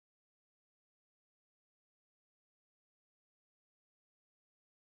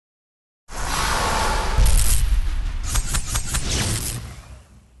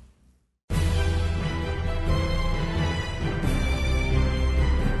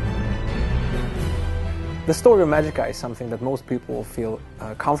The story of Magicka is something that most people feel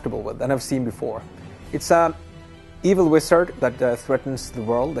comfortable with and have seen before. It's an evil wizard that threatens the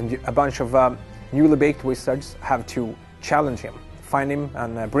world, and a bunch of newly baked wizards have to challenge him, find him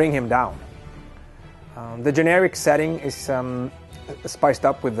and bring him down. The generic setting is spiced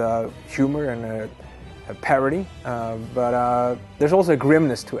up with humor and a parody, but there's also a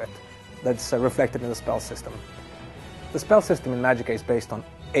grimness to it that's reflected in the spell system. The spell system in Magicka is based on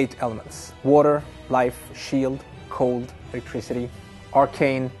 8 elements: water, life, shield, cold, electricity,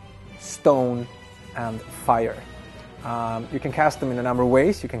 arcane, stone, and fire. You can cast them in a number of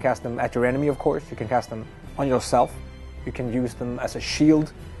ways. You can cast them at your enemy, of course. You can cast them on yourself. You can use them as a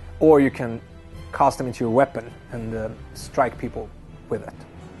shield, or you can cast them into your weapon and strike people with it.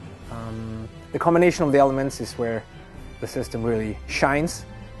 The combination of the elements is where the system really shines.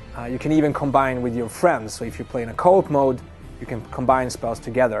 You can even combine with your friends, so if you play in a co-op mode, you can combine spells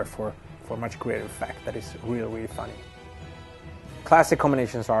together for a much greater effect. That is really funny. Classic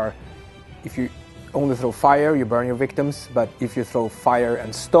combinations are, if you only throw fire, you burn your victims, but if you throw fire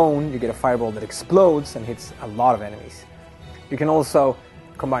and stone, you get a fireball that explodes and hits a lot of enemies. You can also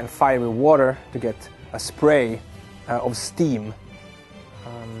combine fire with water to get a spray of steam.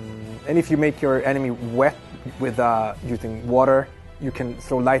 And if you make your enemy wet with using water, you can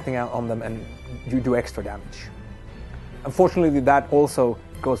throw lightning out on them and you do extra damage. Unfortunately, that also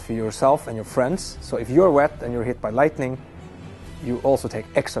goes for yourself and your friends. So if you're wet and you're hit by lightning, you also take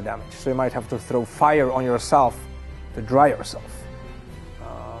extra damage. So you might have to throw fire on yourself to dry yourself.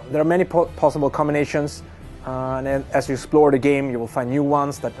 There are many possible combinations, and as you explore the game, you will find new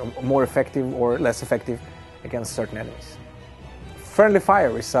ones that are more effective or less effective against certain enemies. Friendly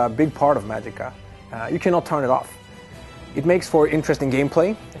fire is a big part of Magicka. You cannot turn it off. It makes for interesting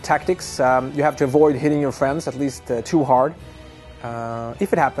gameplay, tactics. You have to avoid hitting your friends at least too hard,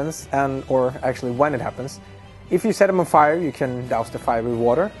 if it happens, or actually when it happens. If you set them on fire, you can douse the fire with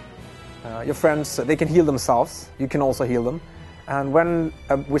water. Your friends, they can heal themselves. You can also heal them. And when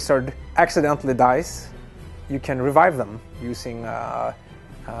a wizard accidentally dies, you can revive them using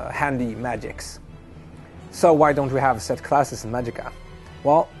handy magics. So why don't we have set classes in Magicka?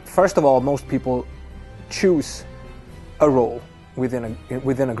 Well, first of all, most people choose a role within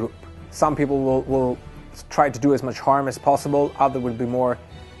a group. Some people will try to do as much harm as possible. Others will be more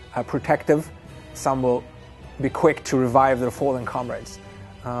protective. Some will be quick to revive their fallen comrades.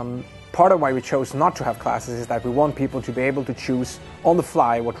 Part of why we chose not to have classes is that we want people to be able to choose on the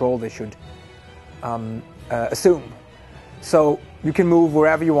fly what role they should assume. So you can move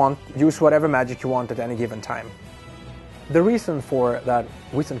wherever you want, use whatever magic you want at any given time. The reason for that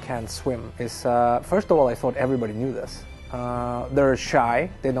wizard can't swim is, first of all, I thought everybody knew this. They're shy,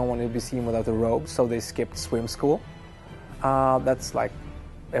 they don't want to be seen without a robe, so they skipped swim school. That's like,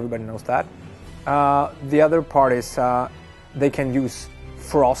 everybody knows that. The other part is they can use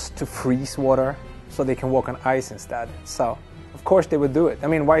frost to freeze water, so they can walk on ice instead. So, of course they would do it. I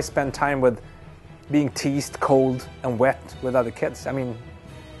mean, why spend time with being teased cold and wet with other kids? I mean,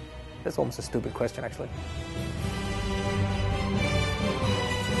 that's almost a stupid question, actually.